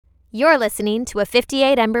You're listening to a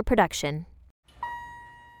 58 Ember production.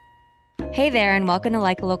 Hey there, and welcome to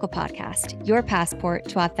Like a Local Podcast, your passport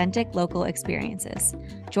to authentic local experiences.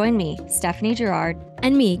 Join me, Stephanie Gerard,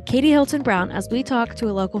 and me, Katie Hilton Brown, as we talk to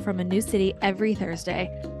a local from a new city every Thursday.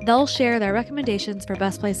 They'll share their recommendations for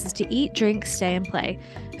best places to eat, drink, stay, and play.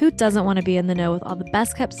 Who doesn't want to be in the know with all the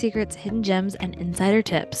best kept secrets, hidden gems, and insider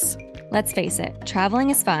tips? Let's face it, traveling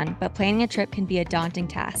is fun, but planning a trip can be a daunting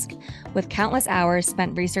task, with countless hours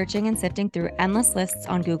spent researching and sifting through endless lists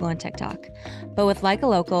on Google and TikTok. But with Like a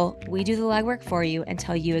Local, we do the legwork for you and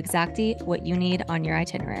tell you exactly what you need on your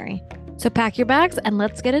itinerary. So pack your bags and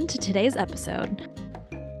let's get into today's episode.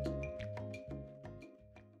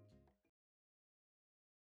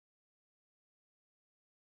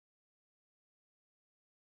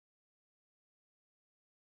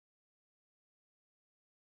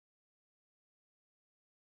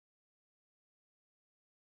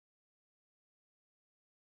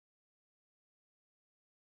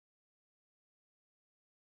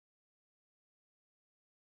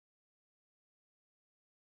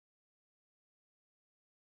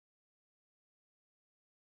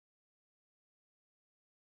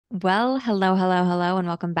 Well, hello, and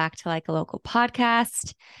welcome back to Like a Local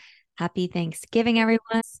Podcast. Happy Thanksgiving,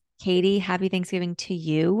 everyone. Katie, happy Thanksgiving to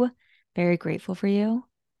you. Very grateful for you.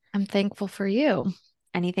 I'm thankful for you.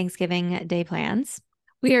 Any Thanksgiving Day plans?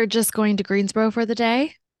 We are just going to Greensboro for the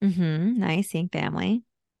day. Nice, seeing family.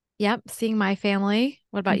 Yep, seeing my family.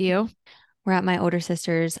 What about you? We're at my older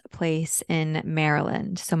sister's place in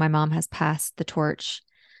Maryland. So my mom has passed the torch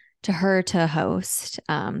to her to host.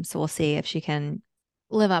 So we'll see if she can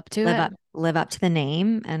live up to the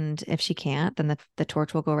name. And if she can't, then the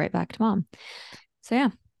torch will go right back to mom. So yeah.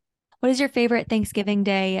 What is your favorite Thanksgiving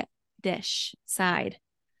Day dish, side?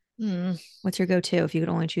 What's your go-to if you could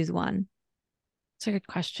only choose one? That's a good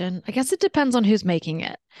question. I guess it depends on who's making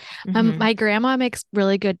it. My grandma makes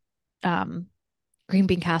really good green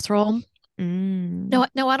bean casserole. No,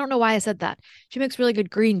 I don't know why I said that. She makes really good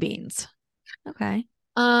green beans. Okay.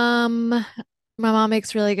 My mom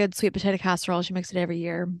makes really good sweet potato casserole. She makes it every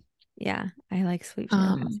year. Yeah, I like sweet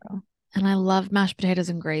potato casserole. And I love mashed potatoes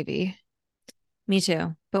and gravy. Me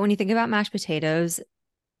too. But when you think about mashed potatoes,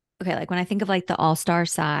 okay, like when I think of like the all-star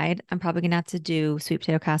side, I'm probably gonna have to do sweet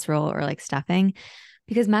potato casserole or like stuffing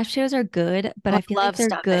because mashed potatoes are good, but I feel like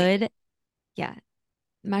they're good. Yeah.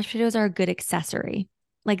 Mashed potatoes are a good accessory.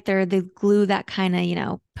 Like they're the glue that kind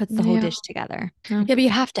of, puts the whole dish together. Yeah, but you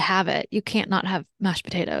have to have it. You can't not have mashed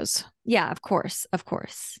potatoes. Yeah, of course.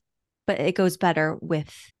 But it goes better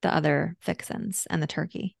with the other fixins and the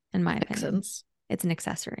turkey, in my opinion. It's an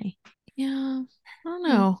accessory. Yeah. I don't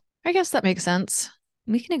know. I guess that makes sense.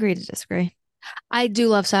 We can agree to disagree. I do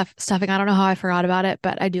love stuffing. I don't know how I forgot about it,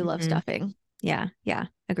 but I do love stuffing. Yeah.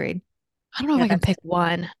 Agreed. I don't know if I can pick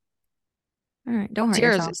one. All right. Don't hurt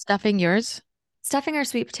yourself. Stuffing yours? Stuffing or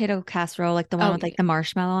sweet potato casserole, like the one with like the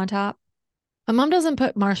marshmallow on top. My mom doesn't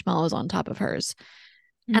put marshmallows on top of hers.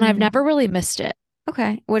 And I've never really missed it.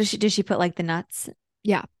 Okay. What does she put like the nuts?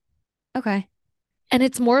 Yeah. Okay. And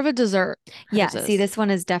it's more of a dessert. Yeah. See, this one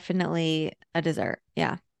is definitely a dessert.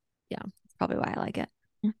 Yeah. Yeah. That's probably why I like it.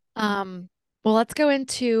 Well, let's go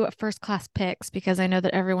into first class picks because I know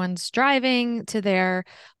that everyone's driving to their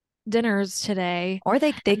dinners today. Or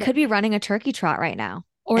they could be running a turkey trot right now.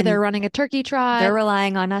 Or they're running a turkey trot. They're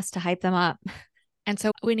relying on us to hype them up. And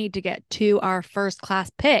so we need to get to our first class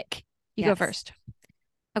pick. You go first.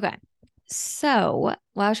 Okay. So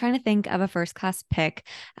while I was trying to think of a first class pick,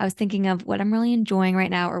 I was thinking of what I'm really enjoying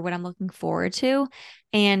right now or what I'm looking forward to.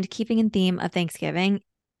 And keeping in theme of Thanksgiving,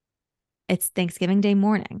 it's Thanksgiving Day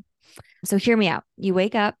morning. So hear me out. You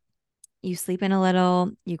wake up, you sleep in a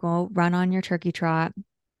little, you go run on your turkey trot.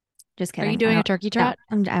 Just kidding. Are you doing a turkey trot?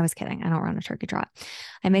 No, I was kidding. I don't run a turkey trot.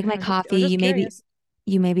 I make my coffee.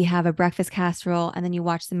 You maybe have a breakfast casserole, and then you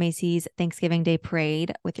watch the Macy's Thanksgiving Day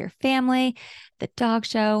Parade with your family, the dog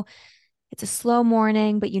show. It's a slow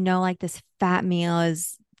morning, but like this fat meal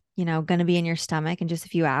is, going to be in your stomach in just a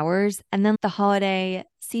few hours. And then the holiday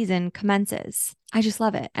season commences. I just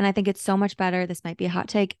love it. And I think it's so much better. This might be a hot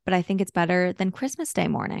take, but I think it's better than Christmas Day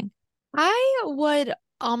morning. I would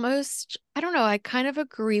I don't know. I kind of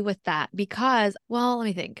agree with that because, well, let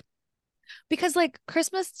me think. Because like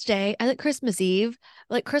Christmas Day, I like Christmas Eve,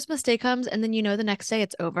 like Christmas Day comes and then the next day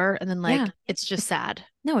it's over and then it's just sad.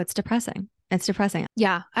 No, it's depressing.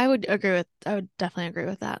 Yeah, I would definitely agree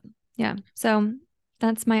with that. Yeah. So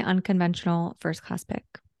that's my unconventional first class pick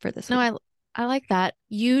for this week. No, I like that.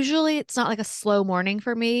 Usually it's not like a slow morning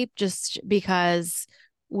for me just because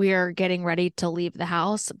we're getting ready to leave the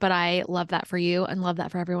house, but I love that for you and love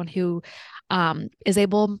that for everyone who is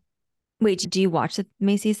able Wait, do you watch the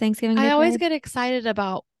Macy's Thanksgiving Day I always Parade? get excited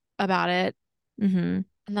about it, Mm-hmm. and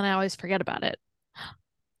then I always forget about it.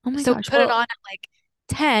 Oh my So we gosh. put it Well, on at like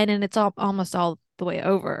 10 and it's almost all the way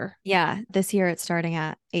over. yeah, this year it's starting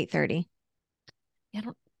at 8:30. I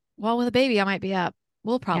don't, well, with a baby, I might be up.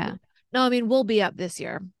 We'll Yeah. probably, no, I mean, we'll be up this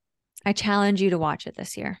year. I challenge you to watch it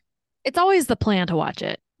this year. It's always the plan to watch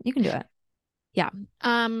it. You can do it. Yeah.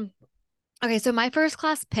 Um, okay, so my first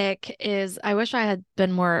class pick is I wish I had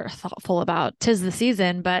been more thoughtful about 'tis the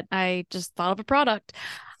season, but I just thought of a product.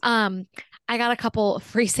 Um, I got a couple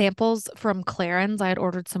free samples from Clarins. I had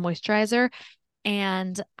ordered some moisturizer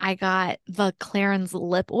and I got the Clarins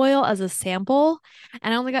lip oil as a sample,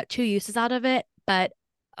 and I only got 2 uses out of it, but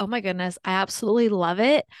oh my goodness, I absolutely love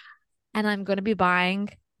it. And I'm going to be buying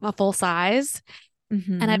a full size.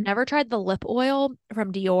 And I've Mm-hmm. never tried the lip oil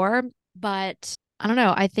from Dior, but I don't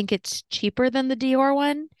know. I think it's cheaper than the Dior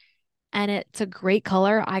one and it's a great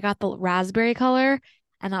color. I got the raspberry color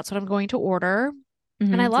and that's what I'm going to order.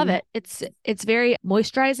 And I love Mm-hmm. it. It's very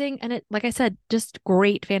moisturizing and it, like I said, just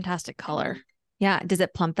great, fantastic color. Yeah. Does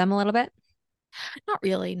it plump them a little bit? Not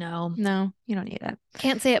really, no. No, you don't need it.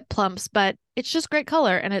 Can't say it plumps, but it's just great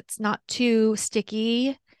color and it's not too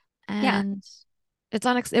sticky Yeah. and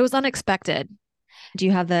it was unexpected. Do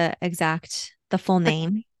you have the full The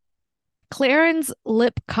name? Clarins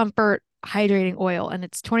Lip Comfort Hydrating Oil, and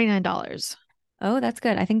it's $29. Oh, that's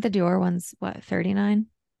good. I think the Dior one's what, 39?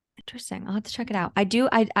 Interesting. I'll have to check it out.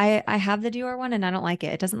 I have the Dior one and I don't like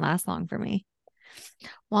it. It doesn't last long for me.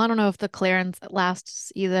 Well, I don't know if the Clarins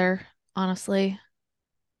lasts either, honestly.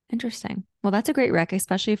 Interesting. Well, that's a great rec,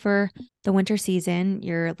 especially for the winter season.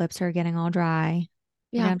 Your lips are getting all dry.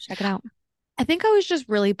 You're Yeah. gonna check it out. I think I was just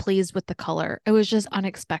really pleased with the color. It was just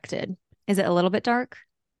unexpected. Is it a little bit dark?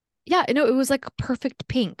 Yeah, no, it was like a perfect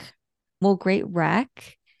pink. Well, great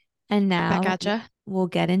rec. And Back now at ya. we'll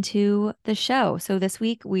get into the show. So this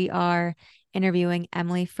week we are interviewing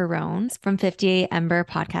Emily Faraone from 58 Ember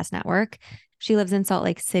Podcast Network. She lives in Salt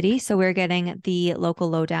Lake City. So we're getting the local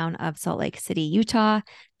lowdown of Salt Lake City, Utah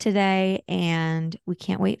today. And we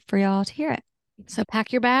can't wait for y'all to hear it. So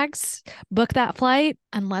pack your bags, book that flight,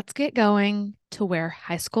 and let's get going to where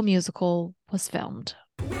High School Musical was filmed.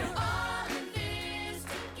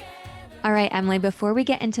 All right, Emily, before we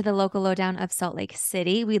get into the local lowdown of Salt Lake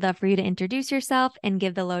City, we'd love for you to introduce yourself and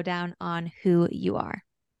give the lowdown on who you are.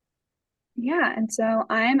 Yeah, and so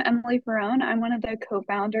I'm Emily Faraone. I'm one of the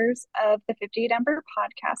co-founders of the 58 Ember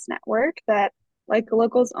Podcast Network that Like the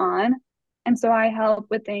Locals on. And so I help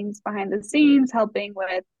with things behind the scenes, helping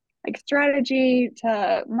with like strategy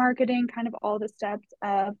to marketing, kind of all the steps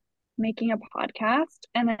of making a podcast.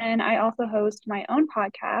 And then I also host my own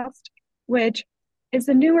podcast, which is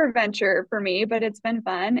a newer venture for me, but it's been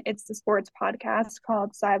fun. It's the sports podcast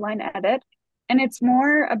called Sideline Edit. And it's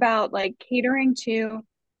more about like catering to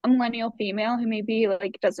a millennial female who maybe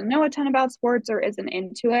like doesn't know a ton about sports or isn't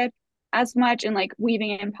into it as much, and like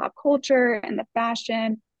weaving in pop culture and the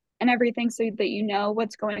fashion and everything so that you know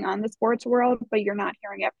what's going on in the sports world, but you're not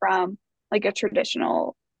hearing it from like a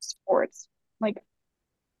traditional sports like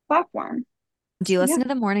platform. Do you So, listen yeah, to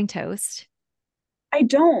the Morning Toast? I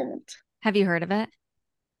don't. Have you heard of it?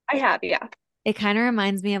 I have, yeah. It kind of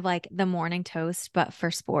reminds me of like the Morning Toast, but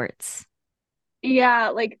for sports. Yeah,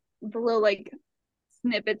 like the little like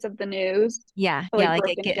snippets of the news, Yeah, but yeah, like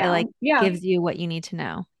like broken it like down. Yeah, gives you what you need to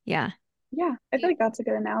know. Yeah. yeah. I Do feel you, like that's a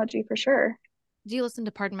good analogy for sure. do you listen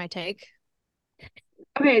to Pardon My Take?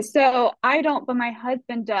 Okay, so I don't, but my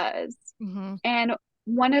husband does. Mm-hmm. And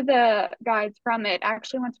one of the guys from it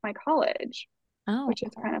actually went to my college, Oh, which is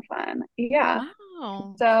kind of fun. Yeah.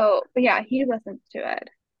 Wow. So, but yeah, he listens to it.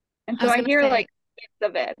 And I so was I gonna hear say, like bits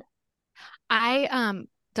of it. I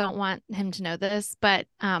don't want him to know this, but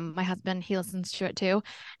my husband, he listens to it too.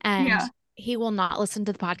 And Yeah. he will not listen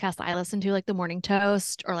to the podcast I listen to, like the Morning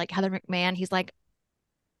Toast or like Heather McMahon. He's like,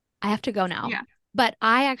 I have to go now. Yeah. But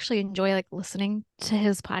I actually enjoy like listening to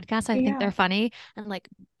his podcast. I think Yeah. they're funny. And like,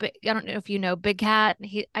 I don't know if you know Big Cat.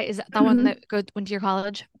 Is that the one Mhm. that went to your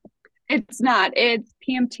college? It's not, it's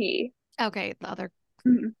PMT. Okay, the other.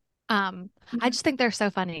 Mhm. I just think they're so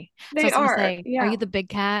funny. So I They was gonna are. say, are Yeah. you the Big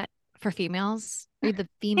Cat for females? Are you the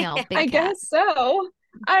female I Big Cat? guess so.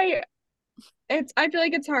 I I feel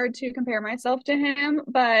like it's hard to compare myself to him,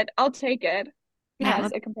 but I'll take it Yeah,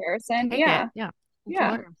 as a comparison. take it. Yeah. Yeah.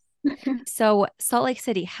 Yeah. so Salt Lake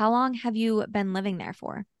City, how long have you been living there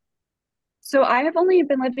for? So I have only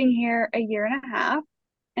been living here a year and a half.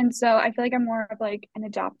 And so I feel like I'm more of like an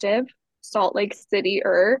adoptive Salt Lake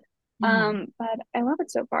City-er. Mhm. But I love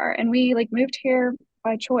it so far. And we like moved here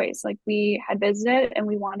by choice. Like we had visited and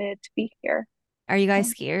we wanted to be here. Are you So,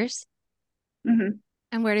 guys skiers? mhm.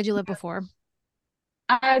 And where did you live before?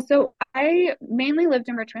 So I mainly lived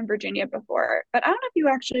in Richmond, Virginia before, but I don't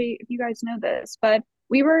know if you guys know this, but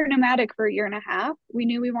we were nomadic for a year and a half. We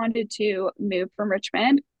knew we wanted to move from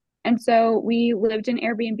Richmond. And so we lived in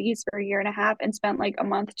Airbnbs for a year and a half and spent like a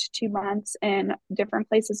month to 2 months in different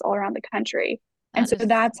places all around the country. And That so is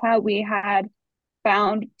that's how we had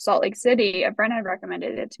found Salt Lake City. A friend had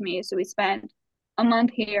recommended it to me. So we spent a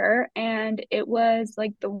month here, and it was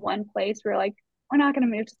like the one place where like, we're not going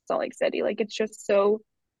to move to Salt Lake City. Like, it's just so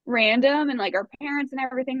random. And like our parents and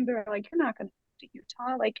everything, they're like, you're not going to move to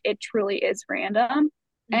Utah. Like, it truly is random.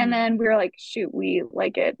 And Mhm. then we were like, shoot, we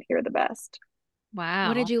like it here the best.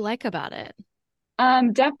 What did Wow. you like about it?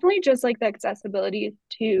 Definitely just like the accessibility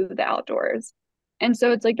to the outdoors. And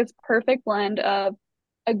so it's like this perfect blend of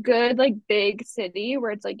a good like big city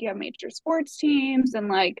where it's like you have major sports teams and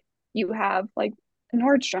like you have like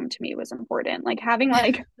Nordstrom to me was important. Like having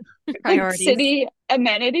like Priorities. city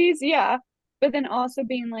amenities, yeah. But then also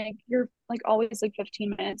being like you're like always like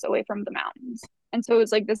 15 minutes away from the mountains. And so it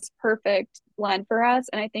was like this perfect blend for us.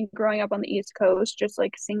 And I think growing up on the East Coast, just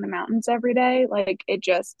like seeing the mountains every day, like it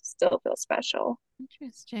just still feels special.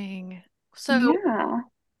 Interesting. So Yeah.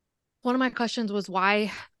 one of my questions was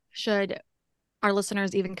why should our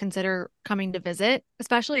listeners even consider coming to visit?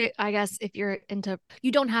 Especially, I guess, if you're into,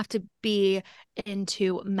 you don't have to be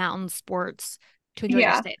into mountain sports to enjoy your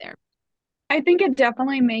Yeah. stay there. I think it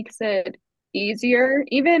definitely makes it easier,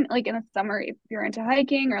 even like in the summer, if you're into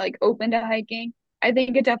hiking or like open to hiking. I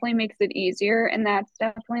think it definitely makes it easier. And that's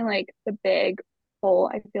definitely like the big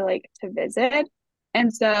pull, I feel like, to visit.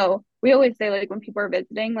 And so we always say, like, when people are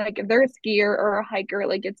visiting, like, if they're a skier or a hiker,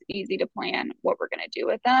 like, it's easy to plan what we're going to do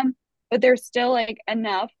with them. But there's still like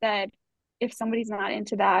enough that if somebody's not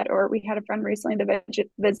into that, or we had a friend recently that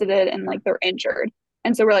visited and like they're injured,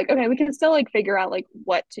 and so we're like, okay, we can still like figure out like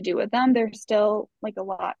what to do with them. There's still like a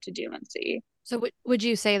lot to do and see. So would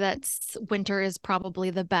you say that winter is probably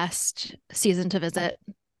the best season to visit?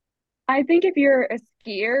 I think if you're a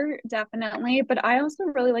skier, definitely, but I also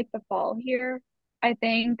really like the fall here. I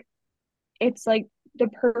think it's like the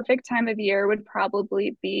perfect time of year would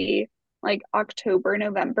probably be like October,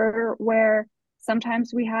 November, where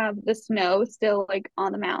sometimes we have the snow still like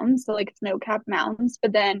on the mountains, so like snow-capped mountains,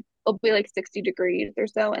 but then it'll be like 60 degrees or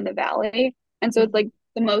so in the valley. And so it's Mhm. like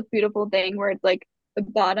the most beautiful thing where it's like the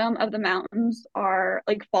bottom of the mountains are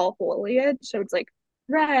like fall foliage. So it's like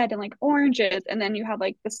red and like oranges, and then you have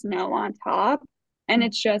like the snow on top. And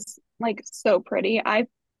it's just like so pretty. I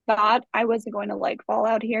thought I wasn't going to like fall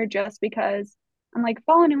out here just because I'm like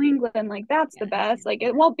fall in New England, like that's Yeah, the best. Like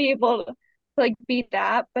it won't be able to like beat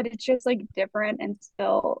that, but it's just like different and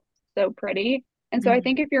still so pretty. And so I Mhm.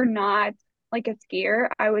 think if you're not like a skier,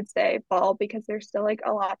 I would say fall because there's still like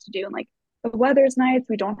a lot to do, and like the weather's nice.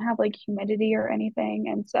 We don't have like humidity or anything.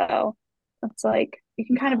 And so it's like you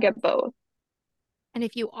can kind of get both. And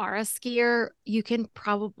if you are a skier, you can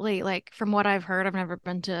probably, like, from what I've heard, I've never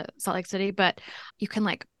been to Salt Lake City, but you can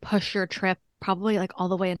like push your trip probably like all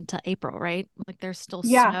the way into April, right? Like there's still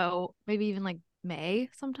Yeah. snow, maybe even like May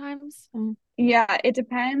sometimes. Yeah, it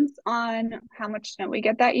depends on how much snow we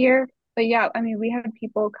get that year. But yeah, I mean, we had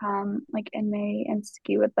people come like in May and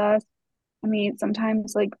ski with us. I mean,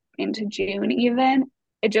 sometimes like into June even.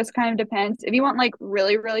 It just kind of depends. If you want like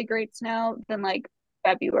really, really great snow, then like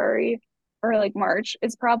February or like March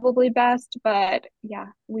is probably best. But yeah,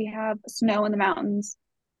 we have snow in the mountains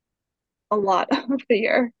a lot of the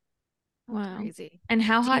year. Wow. Crazy. And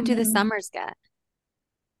how Do hot you, do the Mhm. summers get?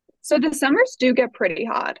 So the summers do get pretty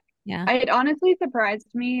hot. Yeah. It honestly surprised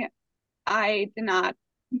me. I did not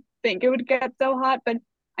think it would get so hot, but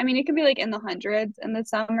I mean, it could be like in the hundreds in the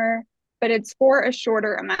summer, but it's for a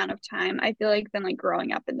shorter amount of time, I feel like, than like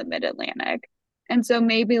growing up in the mid-Atlantic. And so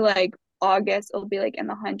maybe like August it'll be like in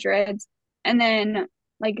the hundreds, and then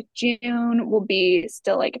like June will be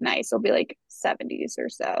still like nice. It'll be like 70s or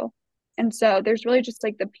so. And so there's really just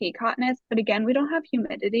like the peak hotness, but again, we don't have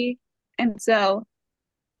humidity. And so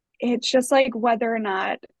it's just like whether or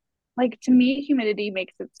not, like to me, humidity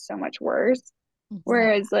makes it so much worse. Mhm.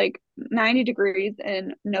 Whereas like 90 degrees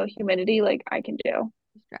and no humidity, like I can do.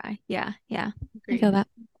 Dry. Yeah. Yeah. I feel Agreed. that.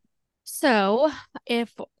 So,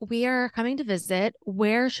 if we are coming to visit,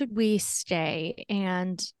 where should we stay?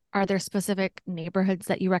 And are there specific neighborhoods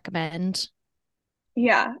that you recommend?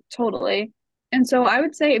 Yeah, totally. And so I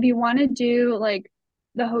would say if you want to do like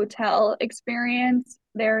the hotel experience,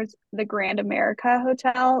 there's the Grand America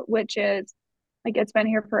Hotel, which is like it's been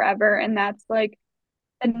here forever. And that's like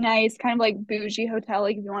a nice kind of like bougie hotel.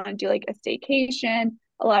 Like if you want to do like a staycation,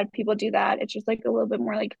 a lot of people do that. It's just like a little bit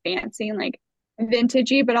more like fancy and like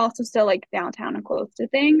vintagey, but also still like downtown and close to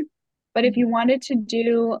things. But if you wanted to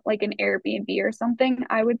do like an Airbnb or something,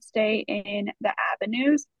 I would stay in the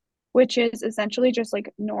Avenues, which is essentially just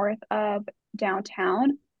like north of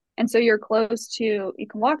downtown. And so you're close to, you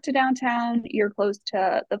can walk to downtown, you're close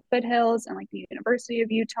to the foothills and like the University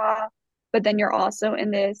of Utah, but then you're also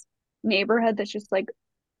in this neighborhood that's just like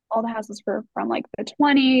all the houses were from like the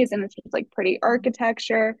 20s and it's just like pretty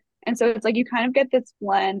architecture. And so it's like you kind of get this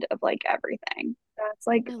blend of like everything. That's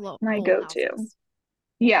like I love my old go-to. houses.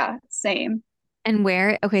 Yeah, same. And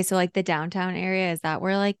where, okay, so like the downtown area, is that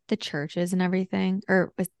where like the church is and everything?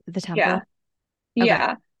 Or was the Yeah. temple? Okay.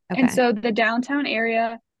 Yeah. And Okay. so the downtown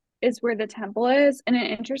area is where the temple is. And an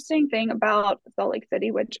interesting thing about Salt Lake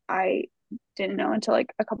City, which I didn't know until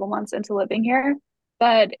like a couple months into living here,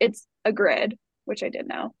 but it's a grid, which I did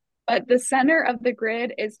know. But the center of the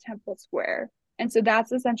grid is Temple Square. And so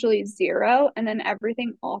that's essentially zero. And then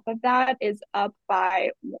everything off of that is up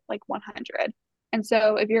by like 100. And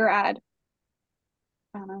so if you're at,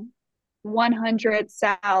 I don't know, 100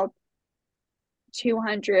 south,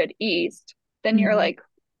 200 east, then you're Mhm. like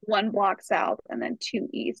one block south and then two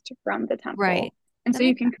east from the Right. temple. And That so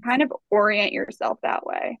you makes can sense. kind of orient yourself that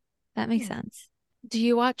way. That makes Hmm. sense. Do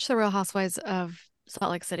you watch The Real Housewives of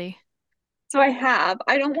Salt Lake City? So I have.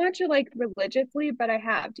 I don't watch it like religiously, but I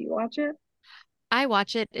have. Do you watch it? I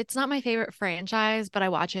watch it. It's not my favorite franchise, but I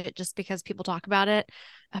watch it just because people talk about it.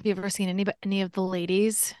 Have you ever seen any of the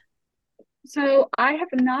ladies? So I have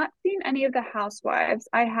not seen any of the housewives.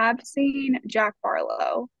 I have seen Jack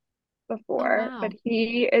Barlow Oh before, but wow.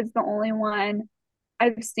 he is the only one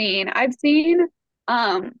I've seen. I've seen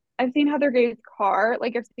Heather Gay's car.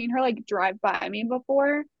 Like I've seen her like drive by me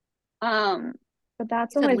before. Um, but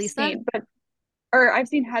that's You all said I've Lisa? seen. But or I've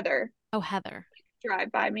seen Heather Oh, Heather.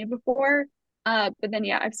 drive by me before. But then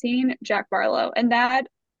yeah, I've seen Jack Barlow, and that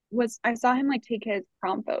was I saw him like take his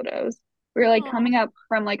prom photos. We were like Oh, coming up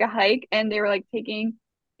from like a hike, and they were like taking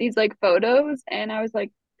these like photos, and I was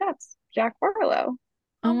like, that's Jack Barlow.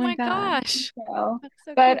 Oh oh my my God. gosh. So, That's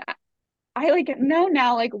so but cool. I like know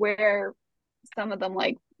now like where some of them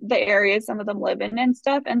like the areas some of them live in and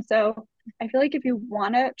stuff, and so I feel like if you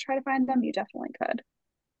want to try to find them, you definitely could.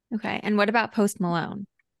 Okay. And what about Post Malone?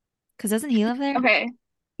 Because doesn't he live there? Okay,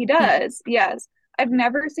 he Yeah. does. Yes. I've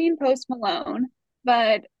never seen Post Malone,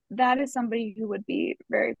 but that is somebody who would be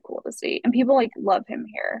very cool to see. And people like love him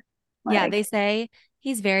here. Yeah. Like, They say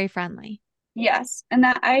he's very friendly. yes. And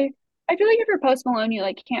that I feel like if you're Post Malone, you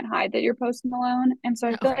like can't hide that you're Post Malone. And so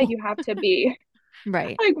I feel like No. you have to be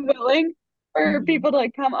Right. like willing for Hmm. people to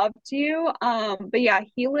like come up to you. But yeah,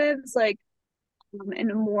 he lives like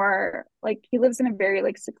in a more like he lives in a very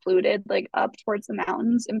like secluded like up towards the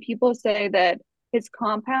mountains, and people say that his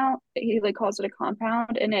compound, he like calls it a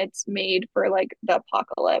compound, and it's made for like the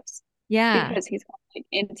apocalypse Yeah. because he's like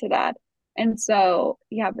into that. And so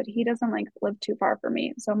yeah, but he doesn't like live too far from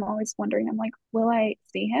me, so I'm always wondering, I'm like, will I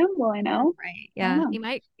see him, will I know? Right. I don't Yeah. know.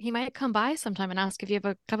 He might come by sometime and ask if you have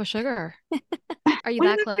a cup of sugar. Are you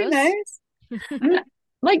Wouldn't that that be close? nice?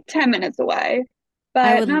 Like 10 minutes away,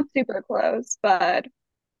 I but would, not super close. But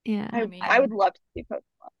yeah. I I would mean, love to see Post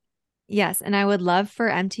Yes. And I would love for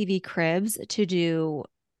MTV Cribs to do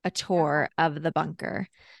a Malone. tour of the bunker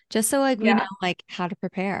just so like we know Yeah, like how to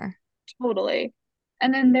prepare. totally.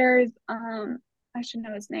 And then there's I should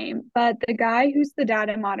know his name, but the guy who's the dad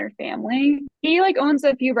in Modern Family, he like owns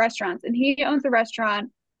a few restaurants, and he owns a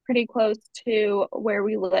restaurant pretty close to where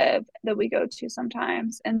we live that we go to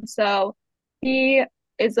sometimes. And so he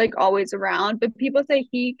is like always around, but people say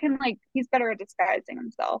he can like he's better at disguising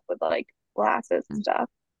himself with like glasses and stuff.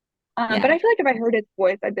 But Yeah. I feel like if I heard his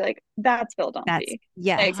voice, I'd be like, that's Phil That's Dunphy.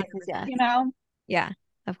 yes. Like, 100%. Yes. you know? Yeah,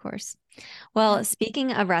 of course. Well,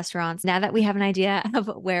 speaking of restaurants, now that we have an idea of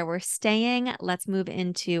where we're staying, let's move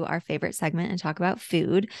into our favorite segment and talk about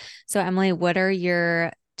food. So, Emily, what are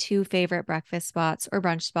your two favorite breakfast spots or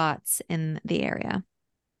brunch spots in the area?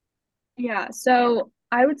 Yeah, so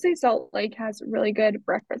I would say Salt Lake has really good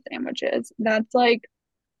breakfast sandwiches. That's like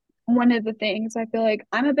one of the things I feel like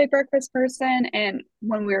I'm a big breakfast person, and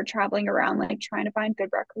when we were traveling around, like trying to find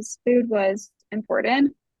good breakfast food was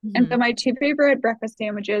important. And Hmm. so my two favorite breakfast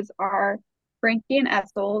sandwiches are Frankie and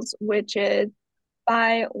Essel's, which is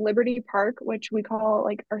by Liberty Park, which we call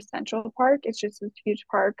like our Central Park. It's just this huge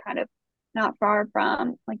park kind of not far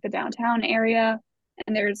from like the downtown area.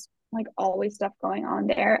 And there's like always stuff going on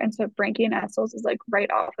there. And so Frankie and Essel's is like right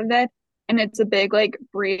off of it. And it's a big like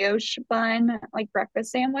brioche bun, like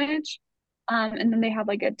breakfast sandwich. And then they have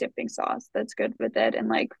like a dipping sauce that's good with it, and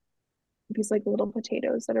like these like little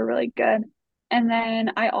potatoes that are really good. And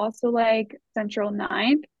then I also like Central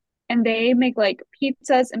Ninth, and they make like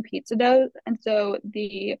pizzas and pizza doughs. And so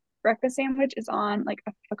the breakfast sandwich is on like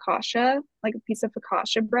a focaccia, like a piece of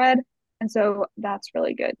focaccia bread. And so that's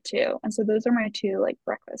really good too. And so those are my two like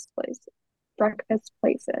breakfast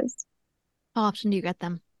places. How often do you get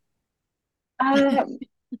them? Um,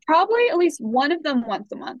 Probably at least one of them once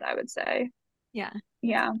a month, I would say. Yeah.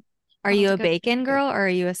 Yeah. Are Sounds you a good. bacon girl or are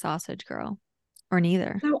you a sausage girl? Or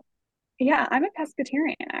neither? So yeah, I'm a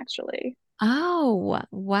pescatarian actually. Oh,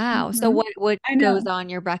 wow. So Hmm. what I goes know. on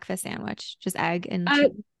your breakfast sandwich? Just egg and Uh,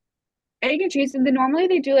 cheese? Egg and cheese, and then normally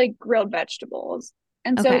they do like grilled vegetables.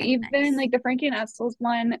 And so Okay, even nice. like the Frankie and Essel's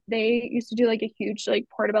one, they used to do like a huge like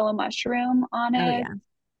portobello mushroom on Oh it. yeah.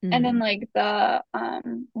 And then Hmm. like the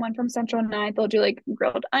one from Central Ninth, they'll do like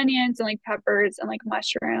grilled onions and like peppers and like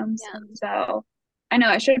mushrooms. Yeah. And so I know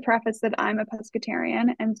I should preface that I'm a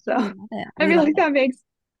pescatarian, and so We love it. I We feel love like it. that makes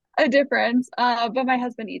a difference. But my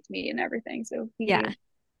husband eats meat and everything, so Yeah.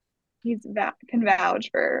 can vouch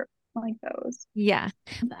for like those. Yeah.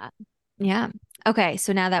 That. Yeah. Okay.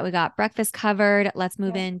 So now that we got breakfast covered, let's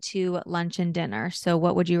move Yeah. into lunch and dinner. So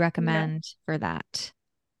what would you Yeah. recommend for that?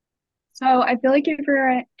 So I feel like if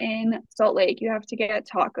you're in Salt Lake, you have to get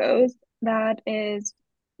tacos. That is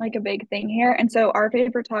like a big thing here. And so our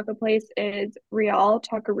favorite taco place is Real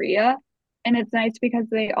Taqueria. And it's nice because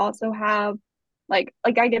they also have like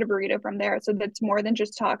I get a burrito from there. So that's more than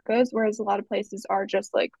just tacos, whereas a lot of places are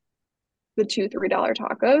just like the $2, $3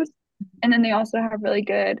 tacos. And then they also have really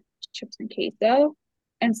good chips and queso.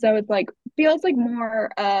 And so it's like feels like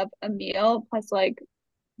more of a meal plus like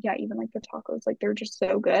yeah, even like the tacos, like they're just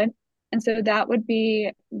so good. And so that would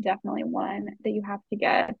be definitely one that you have to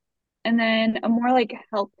get. And then a more like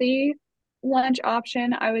healthy lunch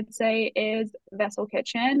option, I would say, is Vessel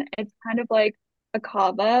Kitchen. It's kind of like a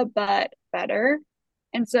kava, but better.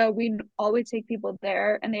 And so we always take people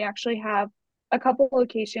there, and they actually have a couple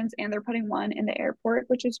locations, and they're putting one in the airport,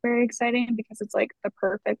 which is very exciting because it's like the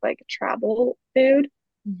perfect like travel food.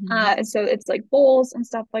 Mhm. And so it's like bowls and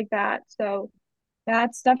stuff like that. So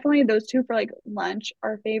that's definitely those two for like lunch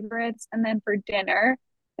are favorites. And then for dinner,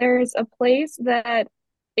 there's a place that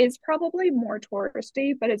is probably more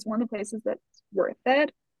touristy, but it's one of the places that's worth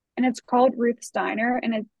it. And it's called Ruth Steiner.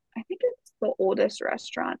 And I think it's the oldest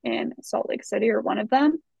restaurant in Salt Lake City or one of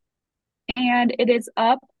them. And it is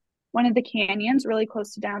up one of the canyons really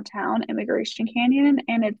close to downtown, Immigration Canyon.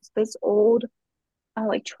 And it's this old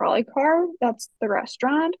like trolley car that's the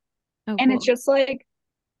restaurant. Oh, And it's cool. just like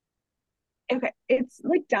okay, it's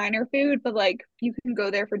like diner food, but like you can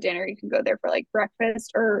go there for dinner, you can go there for like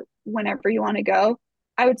breakfast or whenever you want to go.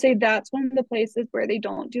 I would say that's one of the places where they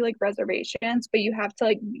don't do like reservations, but you have to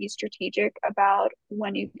like be strategic about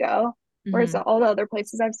when you go. Whereas Hmm. all the other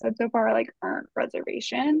places I've said so far like aren't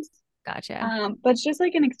reservations. Gotcha. But it's just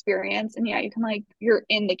like an experience, and yeah, you can like you're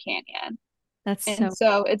in the canyon, That's and so.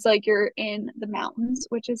 so it's like you're in the mountains,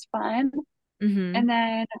 which is fun. Hmm. And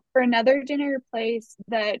then for another dinner place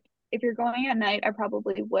that if you're going at night, I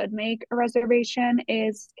probably would make a reservation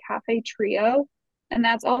is Cafe Trio. And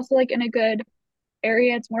that's also like in a good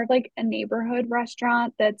area. It's more of like a neighborhood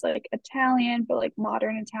restaurant that's like Italian, but like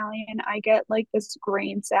modern Italian. I get like this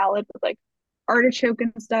grain salad with like artichoke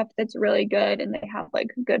and stuff that's really good. And they have like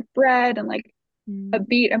good bread and like a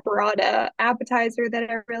beet and burrata appetizer that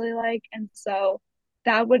I really like. And so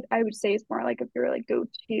that would I would say is more like if you're like go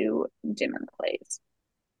to dinner place.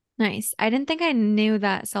 Nice. I didn't think I knew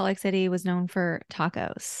that Salt Lake City was known for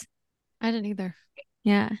tacos. I didn't either.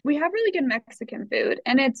 Yeah. We have really good Mexican food,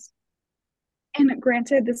 and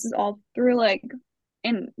granted, this is all through like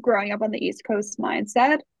in growing up on the East Coast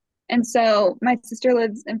mindset. And so my sister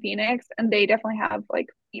lives in Phoenix, and they definitely have like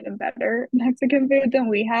even better Mexican food than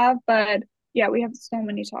we have. But yeah, we have so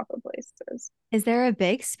many taco places. Is there a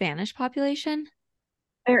big Spanish population?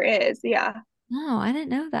 There is, yeah. No, I didn't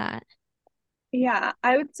know that. Yeah,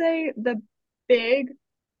 I would say the big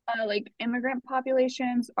like immigrant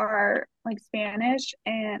populations are like Spanish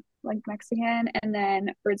and like Mexican and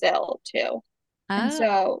then Brazil too. And Oh,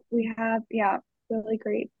 so we have, yeah, really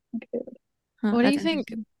great food. huh, What do that's you think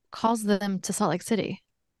interesting. calls them to Salt Lake City?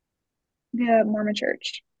 The Mormon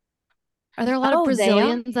church. Are there a lot of Oh, they are.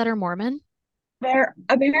 Brazilians that are Mormon? There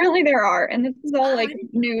are, and this is Oh, all I like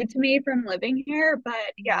didn't know. new to me from living here, but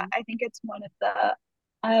yeah, Mhm. I think it's one of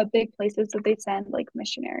the big places that they send like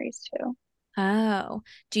missionaries to. Oh,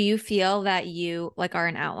 do you feel that you like are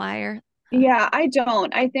an outlier? Huh. Yeah, I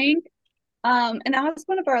don't. I think and that was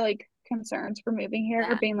one of our like concerns for moving here,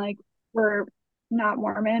 Yeah. being like we're not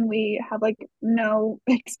Mormon. We have like no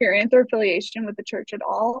experience or affiliation with the church at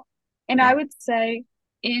all. And I Yeah. would say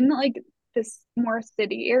in like this more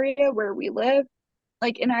city area where we live,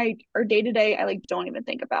 like in our day to day, I like don't even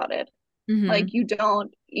think about it. Hmm. Like you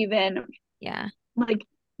don't even Yeah. like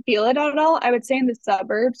feel it at all. I would say in the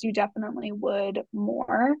suburbs, you definitely would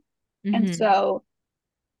more. And Mm-hmm. so,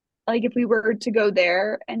 like, if we were to go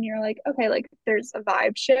there and you're like, okay, like, there's a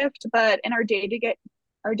vibe shift, but in our day to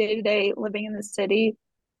day living in the city,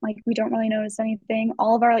 like, we don't really notice anything.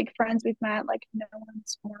 All of our like friends we've met, like, no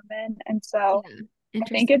one's Mormon. And so Yeah. I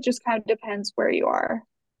think Interesting. it just kind of depends where you are.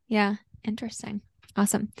 Yeah. Interesting.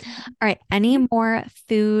 Awesome. All right. Any more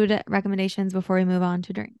food recommendations before we move on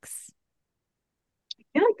to drinks?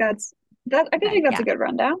 I feel like I feel Okay. like that's Yeah. a good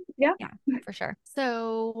rundown. Yeah. Yeah, for sure.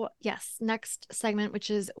 So, yes, next segment, which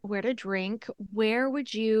is where to drink. Where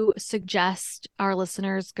would you suggest our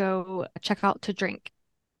listeners go check out to drink?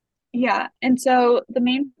 Yeah. And so the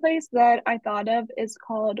main place that I thought of is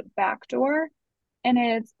called Backdoor, and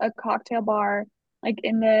it's a cocktail bar like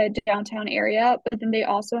in the downtown area, but then they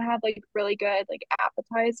also have like really good like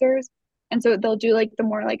appetizers. And so they'll do like the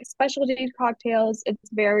more like specialty cocktails.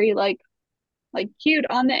 It's very like cute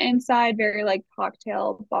on the inside, very like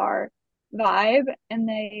cocktail bar vibe. And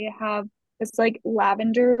they have this like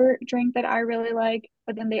lavender drink that I really like,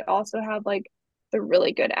 but then they also have like the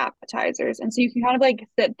really good appetizers. And so you can kind of like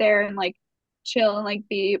sit there and like chill and like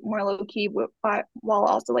be more low key while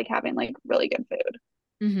also like having like really good food.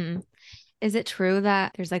 Mm-hmm. Is it true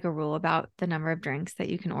that there's like a rule about the number of drinks that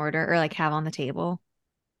you can order or like have on the table?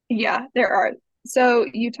 Yeah, there are. So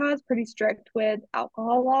Utah is pretty strict with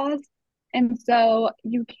alcohol laws. And so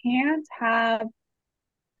you can't have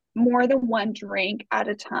more than one drink at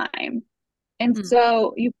a time. And Hmm.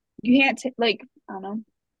 so you can't like I don't know,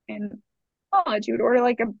 in college you would order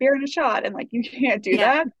like a beer and a shot, and like you can't do Yeah.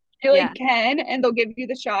 that. You Yeah. like can, and they'll give you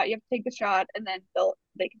the shot. You have to take the shot, and then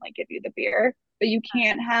they can like give you the beer, but you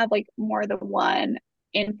can't have like more than one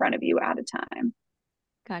in front of you at a time.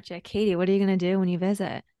 Gotcha. Katie, what are you gonna do when you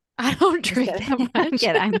visit? I don't Just drink kidding. that much.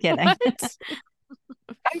 I'm kidding. What?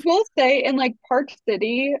 I will say in like Park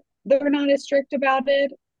City, they're not as strict about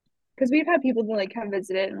it because we've had people that like come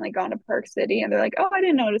visit it and like gone to Park City and they're like, oh, I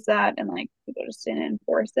didn't notice that, and like people just didn't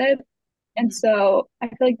enforce it. And Mhm. so I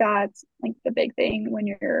feel like that's like the big thing when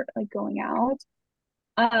you're like going out.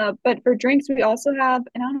 But for drinks, we also have,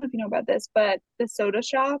 and I don't know if you know about this, but the soda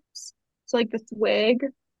shops. So like the Swig.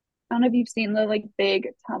 I don't know if you've seen the like big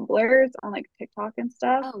tumblers on like TikTok and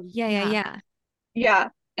stuff. Oh, yeah, yeah, Yeah. yeah. Yeah.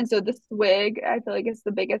 And so the Swig, I feel like is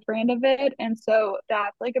the biggest brand of it. And so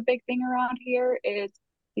that's like a big thing around here is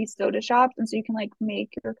these soda shops. And so you can like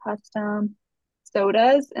make your custom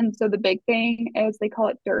sodas. And so the big thing is they call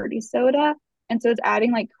it dirty soda. And so it's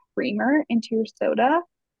adding like creamer into your soda.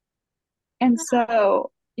 And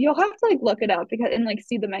so you'll have to like look it up because and like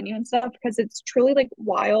see the menu and stuff because it's truly like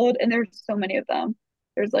wild and there's so many of them.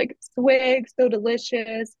 There's like Swig, So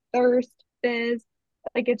Delicious, Thirst, Fizz.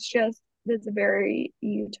 Like it's just this very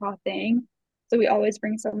Utah thing. So we always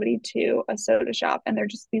bring somebody to a soda shop and they're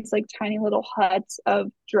just these like tiny little huts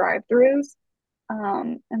of drive-throughs.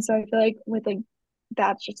 And so I feel like with like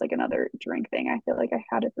that's just like another drink thing I feel like I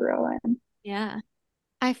had to throw in. Yeah.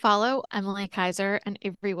 I follow Emily Kaiser and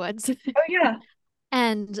Avery Woods. Oh yeah.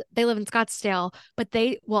 And they live in Scottsdale, but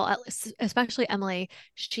well, especially Emily,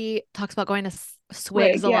 she talks about going to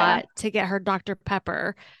Swigs Swig, a yeah. lot to get her Dr.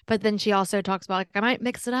 Pepper. But then she also talks about like, I might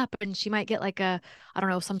mix it up and she might get like I don't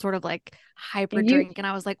know, some sort of like hyper And you drink. And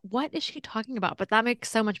I was like, what is she talking about? But that makes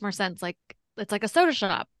so much more sense. Like, it's like a soda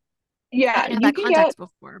shop. I yeah, didn't have you that can get context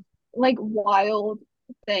before. like wild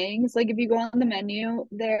things. Like if you go on the menu,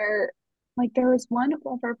 there was one of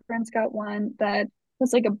our friends got one that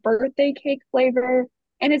was like a birthday cake flavor,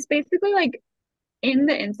 and it's basically like in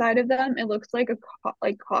the inside of them, it looks like a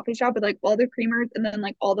like coffee shop with like all the creamers and then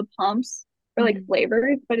like all the pumps for like Mhm.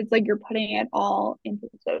 flavors, but it's like you're putting it all into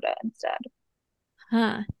the soda instead.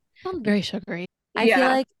 Huh. Sounds very sugary. I feel Yeah.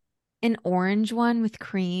 like an orange one with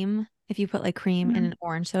cream, if you put like cream in Mhm. an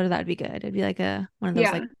orange soda, that would be good. It'd be like one of those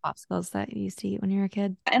like Yeah. popsicles that you used to eat when you were a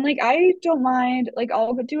kid. And like I don't mind like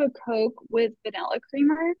I'll do a Coke with vanilla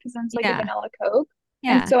creamer because then it's like a Yeah. vanilla Coke.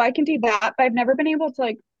 And Yeah. so I can do that, but I've never been able to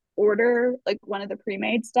like order like one of the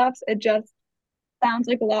pre-made stuffs. It just sounds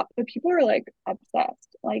like a lot, but people are like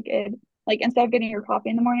obsessed. Like instead of getting your coffee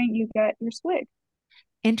in the morning, you get your Swig.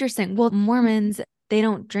 Interesting. Well, Mormons, they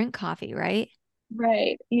don't drink coffee, right?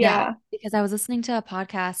 Right. Yeah, Yeah. because I was listening to a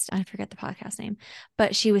podcast, I forget the podcast name,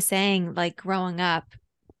 but she was saying like growing up,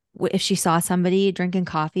 if she saw somebody drinking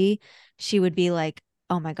coffee, she would be like,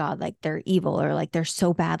 "Oh my God, like they're evil or like they're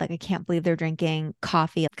so bad. Like I can't believe they're drinking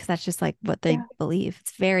coffee," because that's just like what they Yeah. believe.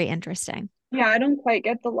 It's very interesting. Yeah. I don't quite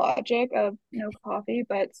get the logic of no coffee,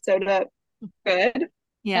 but soda good.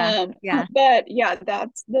 Yeah. Um, Yeah. but yeah,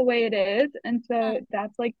 that's the way it is. And so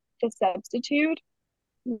that's like the substitute.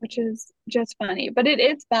 which is just funny. But it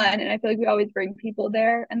is fun, and I feel like we always bring people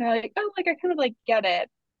there, and they're like, "Oh, like I kind of like get it."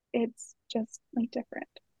 It's just like different.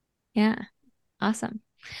 Yeah. Awesome.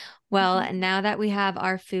 Well, Mhm. now that we have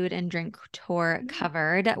our food and drink tour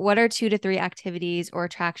covered, what are 2 to 3 activities or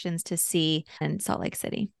attractions to see in Salt Lake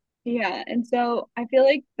City? Yeah, and so I feel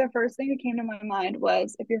like the first thing that came to my mind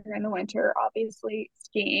was if you're here in the winter, obviously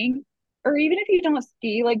skiing, or even if you don't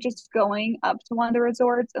ski, like just going up to one of the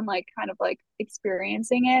resorts and like kind of like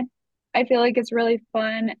experiencing it. I feel like it's really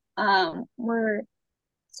fun. We're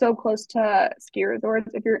so close to ski resorts.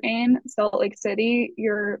 If you're in Salt Lake City,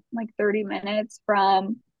 you're like 30 minutes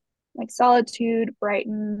from like Solitude,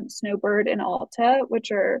 Brighton, Snowbird, and Alta,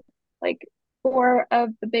 which are like four of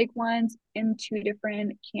the big ones in two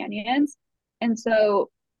different canyons. And so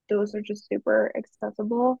those are just super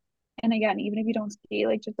accessible. And again, even if you don't ski,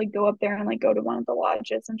 like just like go up there and like go to one of the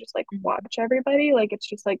lodges and just like Mhm. watch everybody. Like it's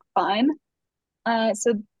just like fun.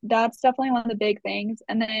 So that's definitely one of the big things.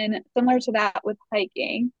 And then similar to that with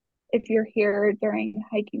hiking, if you're here during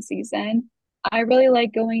hiking season, I really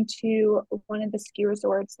like going to one of the ski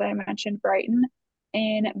resorts that I mentioned, Brighton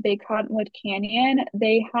in Big Cottonwood Canyon.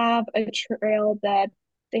 They have a trail that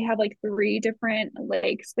they have like three different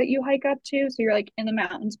lakes that you hike up to. So you're like in the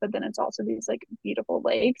mountains, but then it's also these like beautiful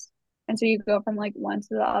lakes. And so you go from like one to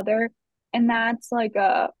the other. And that's like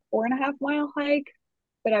a 4.5 mile hike,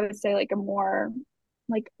 but I would say like a more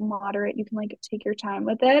like moderate, you can like take your time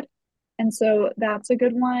with it. And so that's a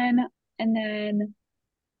good one. And then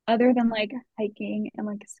other than like hiking and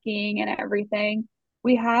like skiing and everything,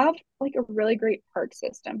 we have like a really great park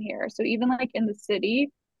system here. So even like in the city,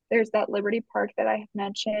 there's that Liberty Park that I have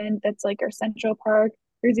mentioned that's like our central park.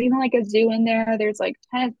 There's even like a zoo in there. There's like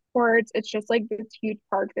tennis courts. It's just like this huge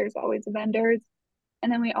park. There's always vendors.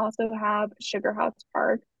 And then we also have Sugar House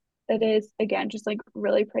Park that is again just like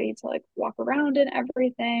really pretty to like walk around and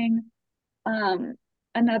everything. Um,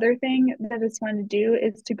 Another thing that is fun to do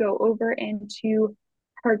is to go over into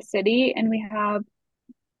Park City, and we have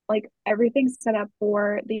like everything set up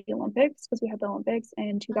for the Olympics because we had the Olympics in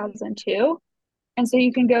Oh, yeah. 2002. And so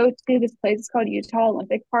you can go to this place, it's called Utah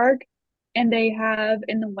Olympic Park, and they have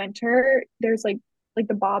in the winter, there's like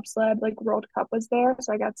the bobsled like World Cup was there.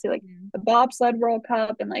 So I got to see like Mhm. the bobsled World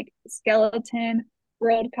Cup and like skeleton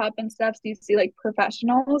World Cup and stuff. So you see like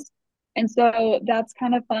professionals. And so that's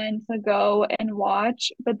kind of fun to go and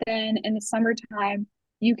watch. But then in the summertime,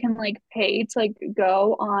 you can like pay to like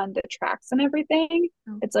go on the tracks and everything.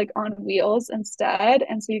 Oh. It's like on wheels instead.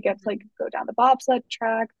 And so you get to like Mhm. go down the bobsled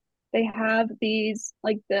track. They have these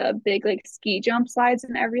like the big like ski jump slides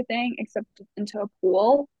and everything, except into a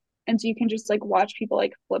pool. And so you can just like watch people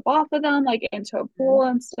like flip off of them like into a pool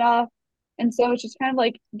and stuff. And so it's just kind of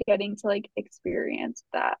like getting to like experience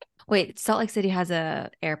that. Wait, Salt Lake City has a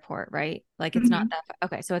airport, right? Like it's not Mhm. that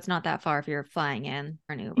okay, so it's not that far if you're flying in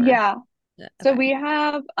for an Uber. Yeah. Yeah, So okay. we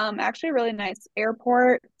have actually a really nice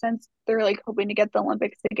airport since they're like hoping to get the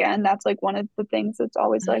Olympics again. That's like one of the things that's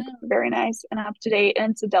always like Oh. very nice and up to date.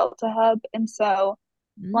 And it's a Delta hub. And so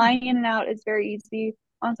Mm. flying in and out is very easy.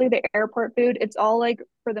 Honestly, the airport food, it's all like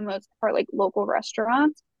for the most part like local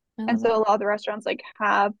restaurants. I And love so that. a lot of the restaurants like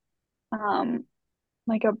have um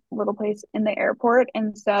like a little place in the airport.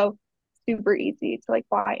 And so super easy to like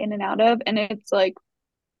fly in and out of. And it's like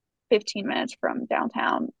 15 minutes from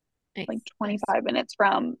downtown, like Nice. Nice. 25 minutes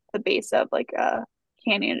from the base of like a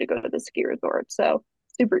canyon to go to the ski resort. So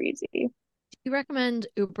super easy. Do you recommend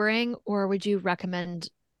Ubering or would you recommend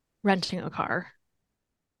renting a car?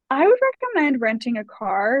 I would recommend renting a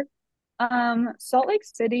car. Salt Lake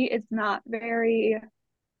City is not very,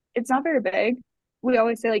 it's not very big. We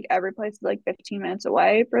always say like every place is like 15 minutes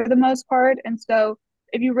away for the most part. And so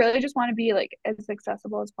if you really just want to be like as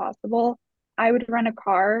accessible as possible, I would rent a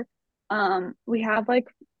car. We have like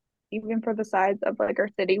even for the size of like our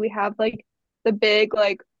city, we have like the big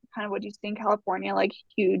like kind of what you see in California, like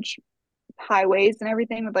huge highways and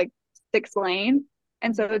everything with like 6 lanes.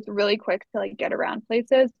 And so Mhm. it's really quick to like get around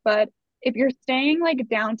places. But if you're staying like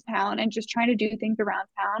downtown and just trying to do things around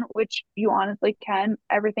town, which you honestly can,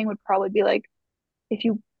 everything would probably be like if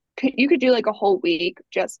you could do like a whole week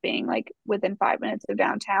just being like within 5 minutes of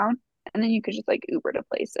downtown, and then you could just like Uber to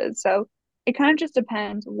places. So it kind of just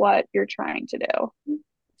depends what you're trying to do.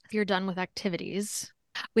 If you're done with activities,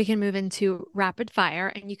 we can move into rapid fire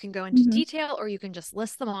and you can go into Mhm. detail or you can just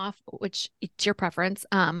list them off, which it's your preference.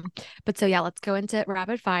 But so yeah, let's go into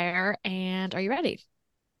rapid fire. And are you ready?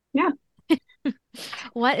 Yeah.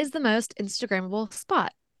 What is the most Instagrammable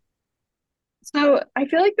spot? So I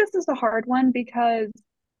feel like this is a hard one because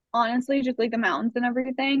honestly, just like the mountains and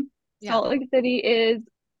everything, Yeah. Salt Lake City is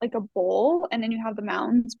like a bowl, and then you have the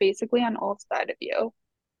mountains basically on all side of you.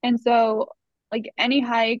 And so like any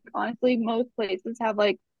hike, honestly, most places have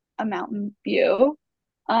like a mountain view,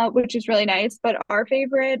 which is really nice. But our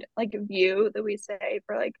favorite like view that we say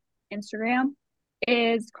for like Instagram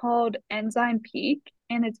is called Ensign Peak.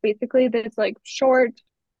 And it's basically this like short,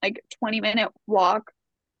 like 20-minute walk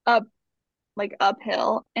up like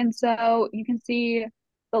uphill. And so you can see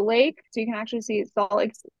the lake. So you can actually see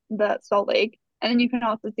the Salt Lake. And then you can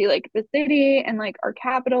also see like the city and like our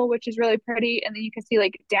capital, which is really pretty. And then you can see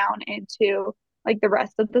like down into like the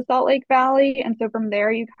rest of the Salt Lake Valley. And so from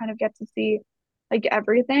there, you kind of get to see like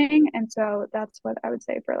everything. And so that's what I would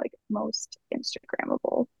say for like most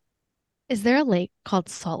Instagrammable. Is there a lake called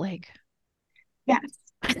Salt Lake? Yes,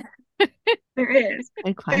 there is. Good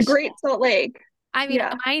The question. Great Salt Lake. I mean,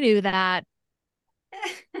 Yeah. I knew that,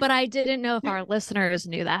 but I didn't know if our listeners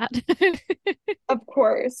knew that. Of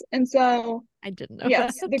course. And so, I didn't know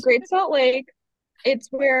yes, that. the Great Salt Lake, it's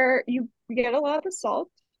where you get a lot of the salt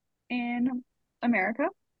in America.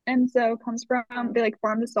 And so it comes from, they like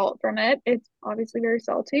farm the salt from it. It's obviously very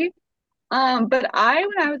salty. But when I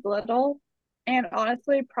was little, and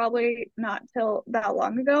honestly, probably not till that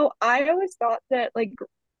long ago, I always thought that like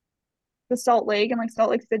the Salt Lake and like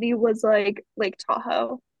Salt Lake City was like Lake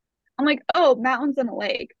Tahoe. I'm like, oh, mountains and a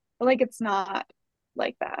lake. But like it's not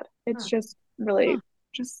like that. It's just really Huh.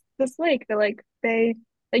 just this lake that they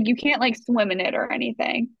like you can't like swim in it or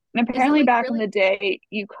anything. And Is it apparently like back in really, the day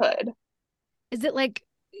you could. is it like,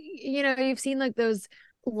 you've seen like those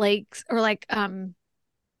lakes or like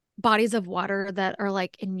bodies of water that are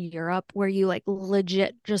like in Europe where you like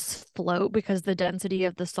legit just float because the density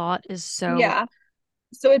of the salt is so Yeah.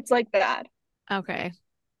 So it's like that, okay.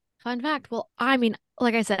 Fun fact. Well, I mean,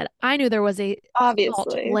 like I said, I knew there was a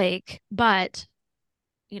salt obviously. lake, but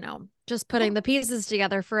just putting the pieces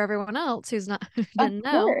together for everyone else who's not who Of didn't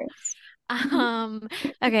know. course. Mhm. Um,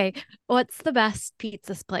 okay, what's the best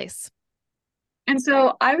pizza place? And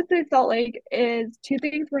so I would say Salt Lake is two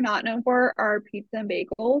things we're not known for are pizza and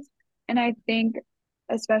bagels. And I think,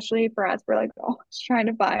 especially for us, we're like always trying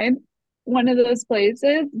to find one of those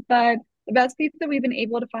places. But the best pizza we've been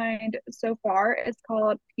able to find so far is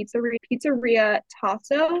called Pizzeria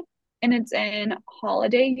Tasso. And it's in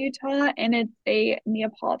Holiday, Utah. And it's a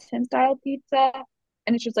Neapolitan style pizza.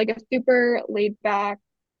 And it's just like a super laid back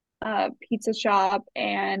pizza shop.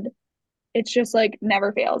 And it's just like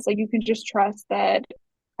never fails. Like you can just trust that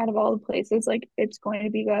out of all the places, like it's going to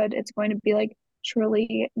be good. It's going to be like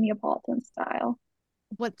truly Neapolitan style.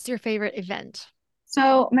 What's your favorite event?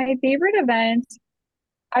 So my favorite events,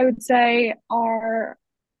 I would say, are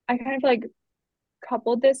I kind of like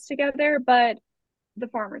coupled this together, but the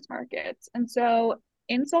farmers markets. And so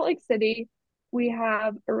in Salt Lake City, we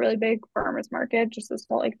have a really big farmers market, just the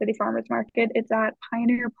Salt Lake City Farmers Market. It's at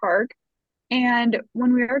Pioneer Park. And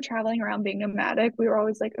when we were traveling around being nomadic, we were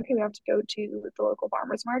always like, okay, we have to go to the local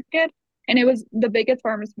farmers market. And it was the biggest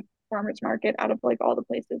farmers market out of like all the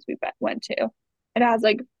places went to. It has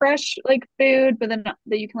like fresh like food, but then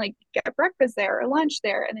that you can like get breakfast there or lunch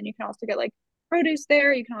there. And then you can also get like produce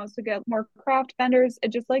there. You can also get more craft vendors. It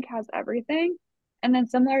just like has everything. And then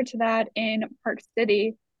similar to that in Park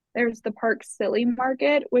City, there's the Park Silly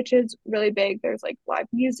Market, which is really big. There's like live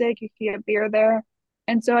music, you can get beer there.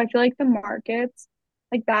 And so I feel like the markets,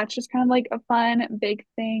 like that's just kind of like a fun big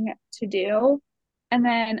thing to do. And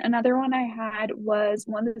then another one I had was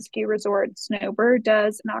one of the ski resorts, Snowbird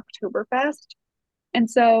does an Oktoberfest. And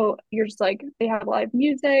so you're just like, they have live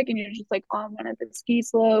music and you're just like on one of the ski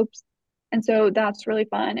slopes. And so that's really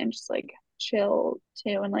fun and just like chill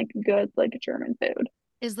too and like good like German food.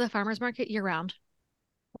 Is the farmers market year round?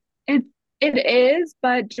 It it is,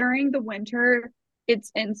 but during the winter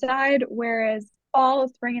it's inside, whereas fall,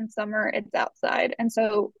 spring, and summer it's outside. And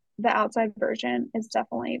so the outside version is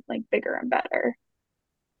definitely like bigger and better.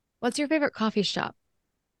 What's your favorite coffee shop?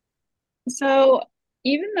 So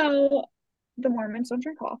even though the Mormons don't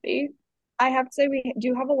drink coffee, I have to say we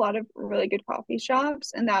do have a lot of really good coffee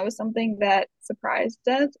shops, and that was something that surprised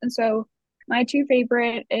us. And so my two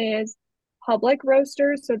favorite is Public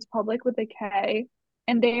Roasters, so it's public with a K.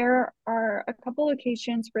 And there are a couple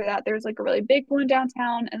locations for that. There's like a really big one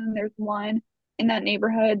downtown, and then there's one in that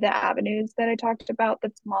neighborhood, the avenues that I talked about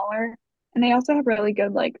that's smaller. And they also have really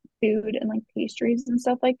good like food and like pastries and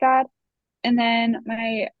stuff like that. And then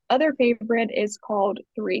my other favorite is called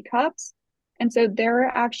Three Cups. And so they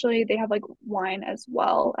have like wine as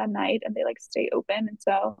well at night and they like stay open. And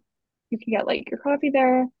so you can get like your coffee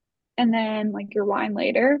there and then like your wine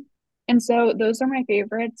later. And so those are my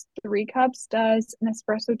favorites. Three Cups does an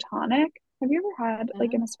espresso tonic. Have you ever had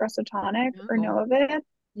like an No, espresso tonic or know no, of it?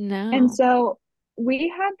 And no. so we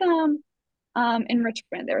had them in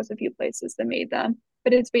Richmond. There was a few places that made them.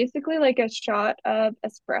 but it's basically like a shot of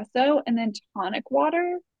espresso and then tonic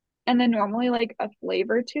water and then normally like a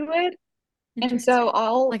flavor to it. And so Interesting.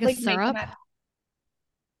 I'll Like a like make them syrup? at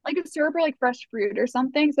like a syrup or like fresh fruit or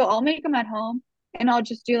something. So I'll make them at home and I'll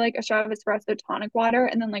just do like a shot of espresso tonic water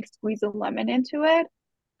and then like squeeze a lemon into it.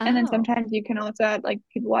 And then Oh, sometimes you can also add like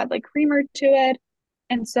people add like creamer to it.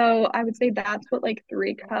 And so I would say that's what like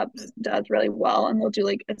 3 cups does really well. And they'll do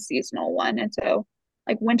like a seasonal one. And so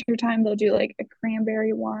like wintertime they'll do like a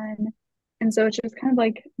cranberry one. And so it's just kind of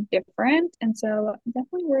like different. And so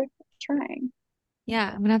definitely worth trying.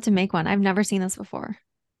 Yeah, I'm gonna have to make one. I've never seen this before.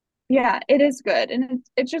 Yeah, it is good. And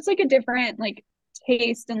it's just like a different like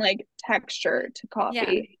taste and like texture to Yeah.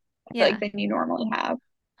 coffee, I feel like Yeah. than you normally have.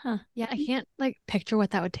 Huh. yeah. I can't like picture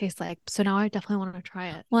what that would taste like. So now I definitely want to try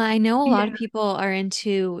it. Well, I know a lot Yeah. of people are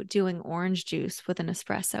into doing orange juice with an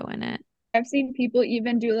espresso in it. I've seen people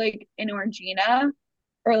even do like an Orangina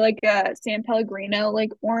or like a San Pellegrino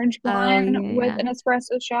like orange Oh, one yeah, with yeah. an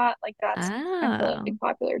espresso shot. Like that's I feel Oh. like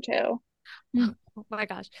popular too. Hmm. Oh my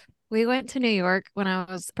gosh. We went to New York when I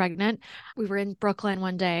was pregnant. We were in Brooklyn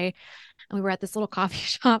one day and we were at this little coffee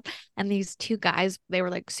shop and these two guys, they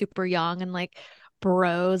were like super young and like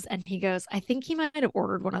bros. And he goes, I think he might have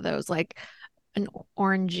ordered one of those, like an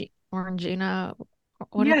orangina.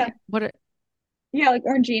 What are Yeah. they? What are Yeah, like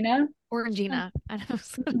Orangina. orangina? I don't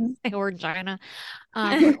Mhm. say orangina.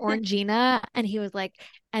 An orangina. And he was like,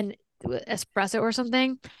 and espresso or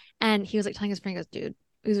something. And he was like telling his friend, he goes, dude,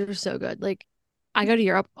 these are so good. Like, I go to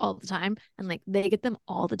Europe all the time and like they get them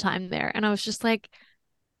all the time there. And I was just like,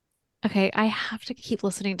 okay, I have to keep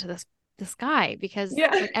listening to this guy because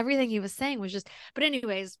Yeah. like everything he was saying was just, but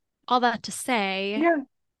anyways, all that to say, Yeah.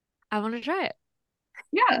 I want to try it.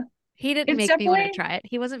 Yeah. He didn't It's make me want to definitely try it.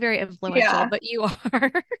 He wasn't very influential, yeah. but you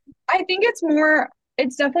are. I think it's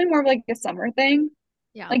definitely more of like a summer thing.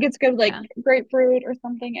 Yeah. Like it's good like Yeah. grapefruit or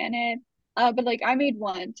something in it. But like I made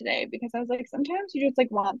one today because I was like sometimes you just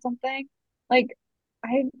like want something. Like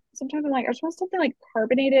I sometimes I'm like I just want something like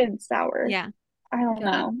carbonated and sour. Yeah. I don't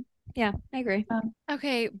Feel that. know. Yeah, I agree. Um,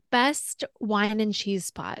 Okay, best wine and cheese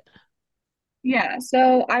spot. yeah,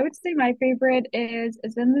 so I would say my favorite is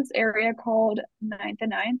in this area called Ninth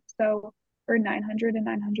and Ninth. So or 900 and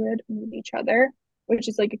 900 meet each other, which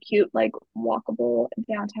is like a cute like walkable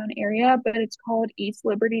downtown area, but it's called East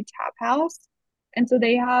Liberty Tap House. And so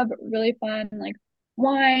they have really fun like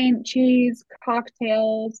wine, cheese,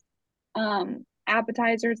 cocktails,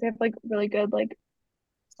 appetizers. They have like really good like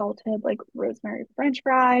salted like rosemary French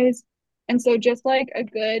fries. And so just like a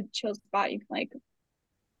good chill spot you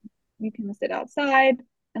can sit outside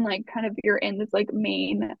and like kind of you're in this like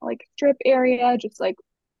main like strip area, just like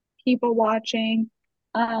people watching,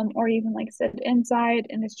 or even like sit inside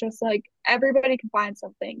and it's just like everybody can find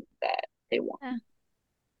something that they want. Yeah.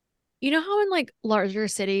 You know how in like larger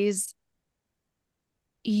cities,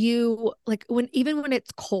 you like when even when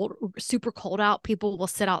it's cold, super cold out, people will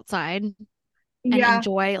sit outside and Yeah,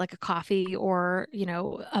 enjoy like a coffee or,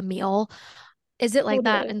 a meal. Is it like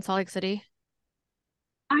that totally. in Salt Lake City?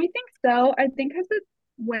 I think so. I think because it's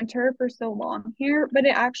winter for so long here, but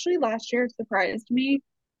it actually last year surprised me.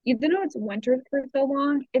 Even though it's winter for so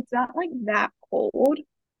long, it's not like that cold.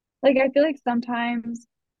 Like I feel like sometimes,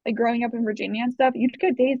 like growing up in Virginia and stuff, you'd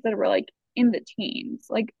get days that were like in the teens,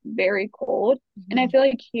 like very cold. And I Mhm. feel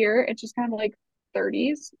like here it's just kind of like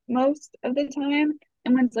 30s most of the time.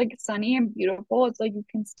 And when it's like sunny and beautiful, it's like you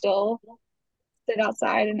can still sit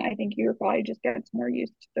outside. And I think you probably just get more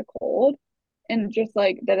used to the cold and just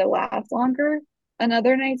like that it lasts longer.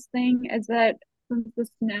 Another nice thing is that since the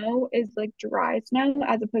snow is like dry snow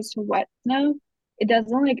as opposed to wet snow, it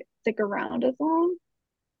doesn't like stick around as long,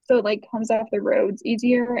 so it like comes off the roads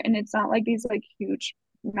easier and it's not like these like huge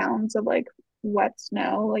mounds of like wet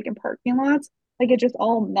snow like in parking lots. Like it just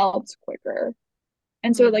all melts quicker.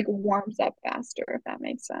 And so it Hmm. like warms up faster, if that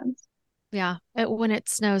makes sense. Yeah. When it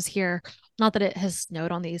snows here, not that it has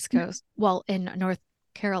snowed on the East Coast, well, in North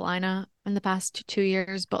Carolina in the past 2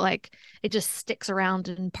 years, but like it just sticks around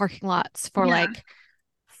in parking lots for Yeah, like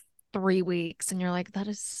 3 weeks. And you're like,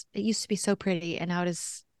 it used to be so pretty and now it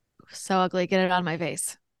is so ugly. Get it out of my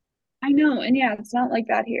face. I know. And yeah, it's not like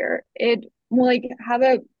that here. It will like have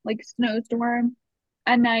a like snowstorm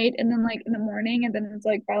at night and then like in the morning and then it's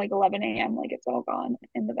like by like 11 a.m. like it's all gone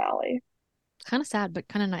in the valley. Kind of sad, but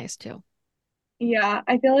kind of nice too. Yeah,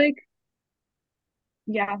 I feel like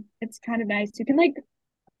yeah, it's kind of nice. You can like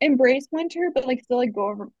embrace winter but like still like go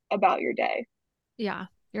over about your day. Yeah.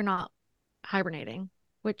 You're not hibernating,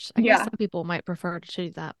 which I guess Yeah. some people might prefer to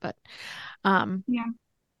do that. But um, Yeah.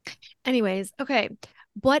 anyways, okay.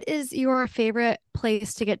 What is your favorite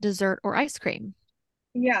place to get dessert or ice cream?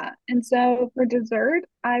 Yeah. And so for dessert,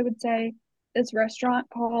 I would say this restaurant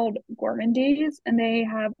called Gourmandies, and they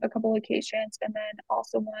have a couple locations and then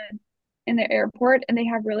also one in the airport, and they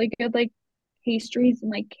have really good like pastries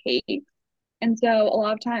and like cakes. And so a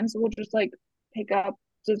lot of times we'll just like pick up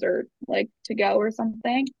dessert like to go or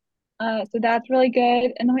something. So that's really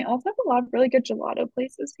good. And then we also have a lot of really good gelato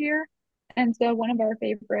places here. And so one of our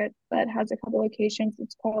favorites that has a couple locations,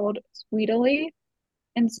 it's called Sweetly.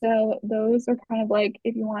 And so those are kind of like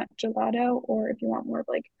if you want gelato or if you want more of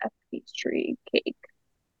like a pastry cake.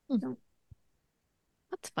 Hmm, So,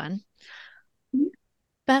 that's fun. mhm.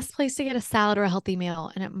 Best place to get a salad or a healthy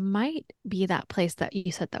meal. And it might be that place that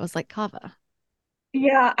you said that was like Kava.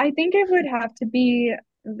 Yeah, I think it would have to be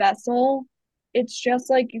vessel. It's just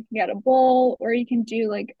like you can get a bowl or you can do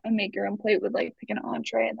like a make your own plate with like pick an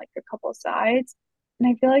entree and like a couple of sides. And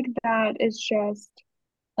I feel like that is just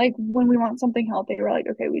like when we want something healthy, we're like,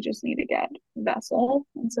 okay, we just need to get vessel.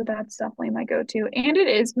 And so that's definitely my go-to. And it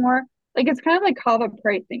is more like it's kind of like kava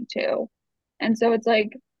pricing too. And so it's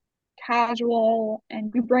like casual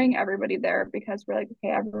and we bring everybody there because we're like,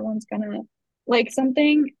 okay, everyone's gonna like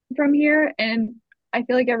something from here. And I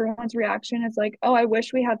feel like everyone's reaction is like, oh, I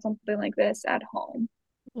wish we had something like this at home.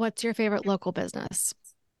 What's your favorite local business?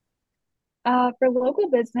 For local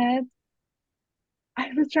business, I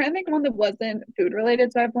was trying to think of one that wasn't food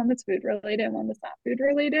related. So I have one that's food related and one that's not food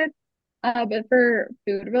related. But for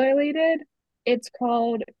food related, it's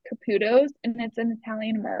called Caputo's and it's an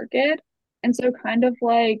Italian market. And so kind of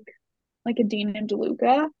like a Dean and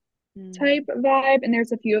DeLuca type vibe. And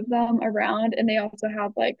there's a few of them around. And they also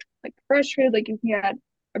have like fresh food. Like you can get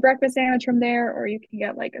a breakfast sandwich from there, or you can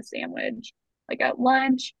get like a sandwich like at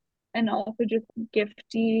lunch, and also just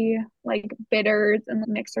gifty like bitters and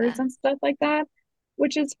mixers Yeah. and stuff like that,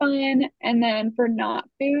 which is fun. And then for not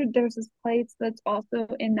food, there's this place that's also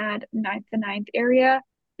in that ninth area,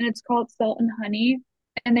 and it's called Salt and Honey.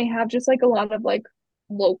 And they have just like a lot of like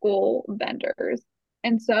local vendors.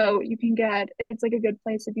 And so you can get, it's like a good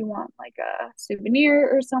place if you want like a souvenir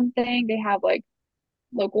or something. They have like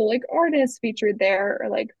local like artists featured there, or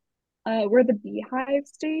like we're the beehive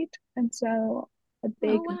state. And so a Oh,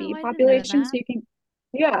 big wow. bee I didn't know population. that. So you can,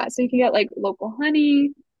 yeah, so you can get like local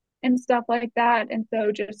honey and stuff like that. And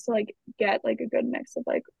so just to like get like a good mix of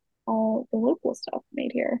like all the local stuff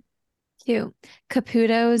made here. Cute.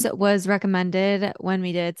 Caputo's was recommended when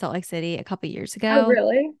we did Salt Lake City a couple years Oh, ago.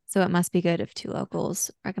 really? So it must be good if two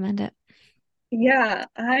locals recommend it. Yeah,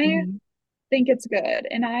 I Mhm. think it's good.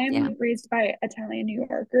 And Yeah. I'm raised by Italian New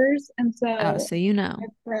Yorkers. And Oh, so so you know. I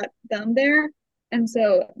brought them there. And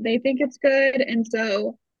so they think it's good. And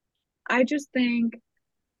so I just think,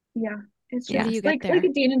 yeah, it's What do Yeah. you just get like there? a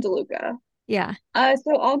Dean and DeLuca. Yeah.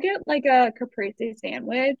 So I'll get like a caprese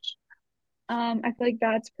sandwich. I feel like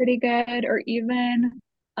that's pretty good. Or even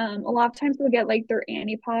a lot of times we'll get like their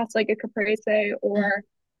antipasto, like a caprese, Mhm. or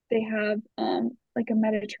they have like a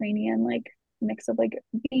Mediterranean like mix of like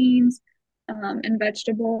beans and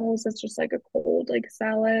vegetables. It's just like a cold like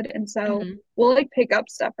salad. And so Mhm. we'll like pick up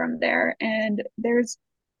stuff from there. And there's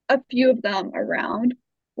a few of them around,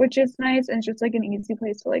 which is nice. And it's just like an easy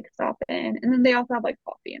place to like stop in. And then they also have like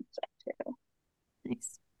coffee and stuff too.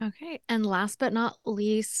 Nice. Okay. And last but not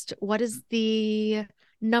least, what is the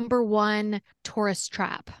number one tourist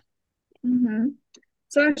trap? Mm-hmm.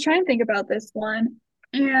 So I was trying to think about this one,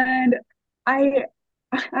 and I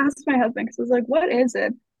asked my husband because I was like, "What is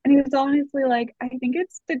it?" And he was honestly like, "I think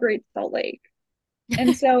it's the Great Salt Lake."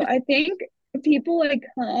 And so I think people like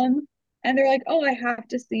come and they're like, "Oh, I have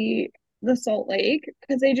to see the Salt Lake,"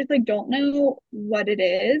 because they just like don't know what it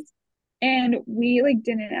is. And we like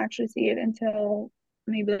didn't actually see it until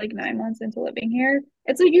maybe like 9 months into living here.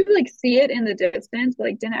 It's like you like see it in the distance, but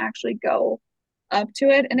like didn't actually go up to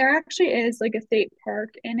it. And there actually is like a state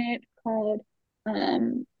park in it called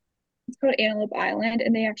um it's called Antelope Island,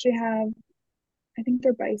 and they actually have, I think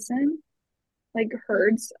they're bison, like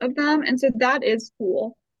herds of them. And so that is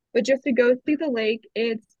cool. But just to go see the lake,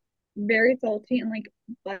 it's very salty and like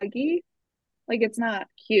buggy. Like it's not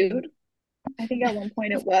cute. I think at one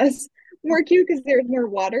point it was more cute because there's more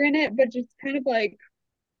water in it, but just kind of like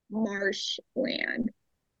marsh land.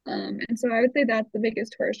 And so I would say that's the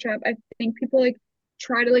biggest tourist trap. I think people like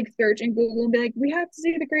try to like search in Google and be like, we have to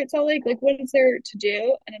see the Great Salt Lake. Like, what is there to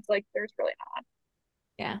do? And it's like, there's really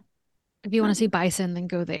Yeah. If you want to see not. bison, then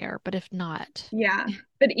go there. But if not, Yeah.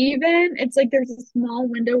 But even it's like there's a small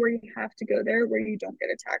window where you have to go there where you don't get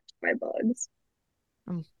attacked by bugs.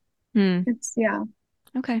 um, Hmm. It's, yeah,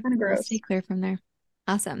 Okay. kind of We'll stay gross. clear from there.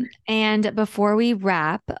 Awesome. And before we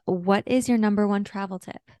wrap, what is your number one travel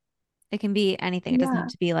tip? It can be anything. It doesn't have Yeah.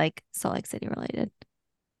 to be like Salt Lake City related.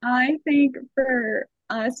 I think for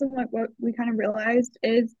us and what we kind of realized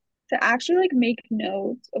is to actually like make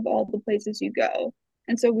notes of all the places you go.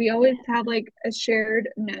 And so we always have like a shared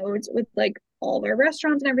note with like all of our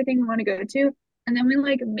restaurants and everything we want to go to. And then we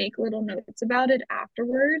like make little notes about it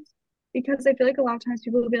afterwards because I feel like a lot of times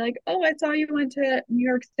people will be like, oh, I saw you went to New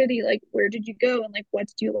York City. Like, where did you go? And like, what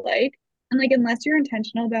did you like? And like, unless you're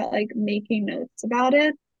intentional about like making notes about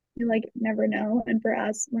it, you like never know. And for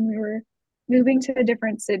us, when we were moving to a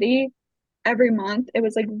different city every month, it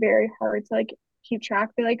was like very hard to like keep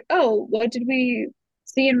track. Be like, oh, what did we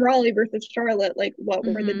see in Raleigh versus Charlotte? Like, what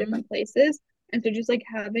were the different places? And so just like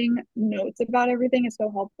having notes about everything is so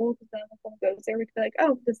helpful because then when someone goes there, we can be like,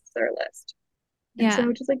 oh, this is our list. And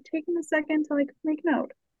so just like taking a second to like make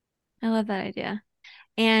note. I love that idea.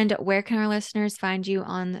 And where can our listeners find you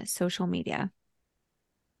on social media?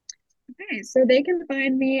 Okay, so they can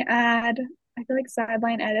find me at, I feel like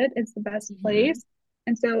Sideline Edit is the best place.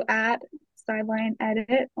 And so at Sideline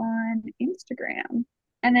Edit on Instagram.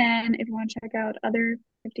 And then if you want to check out other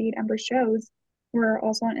 58 Ember shows, we're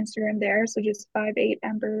also on Instagram there. So just 58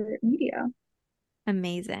 Ember Media.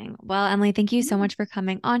 Amazing. Well, Emily, thank you so much for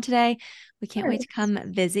coming on today. We can't wait to come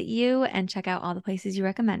visit you and check out all the places you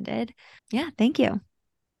recommended. Yeah, thank you.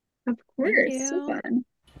 Of course. So fun.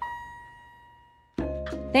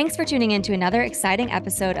 Thanks for tuning in to another exciting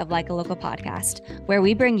episode of Like a Local Podcast, where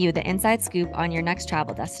we bring you the inside scoop on your next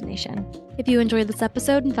travel destination. If you enjoyed this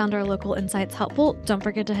episode and found our local insights helpful, don't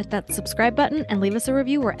forget to hit that subscribe button and leave us a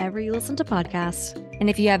review wherever you listen to podcasts. And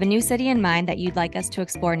if you have a new city in mind that you'd like us to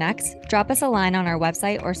explore next, drop us a line on our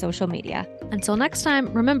website or social media. Until next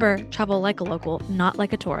time, remember, travel like a local, not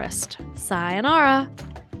like a tourist. Sayonara!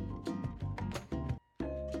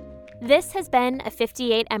 This has been a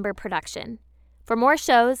 58 Ember production. For more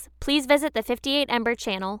shows, please visit the 58 Ember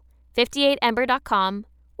channel, 58ember.com,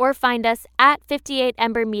 or find us at 58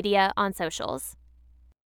 Ember Media on socials.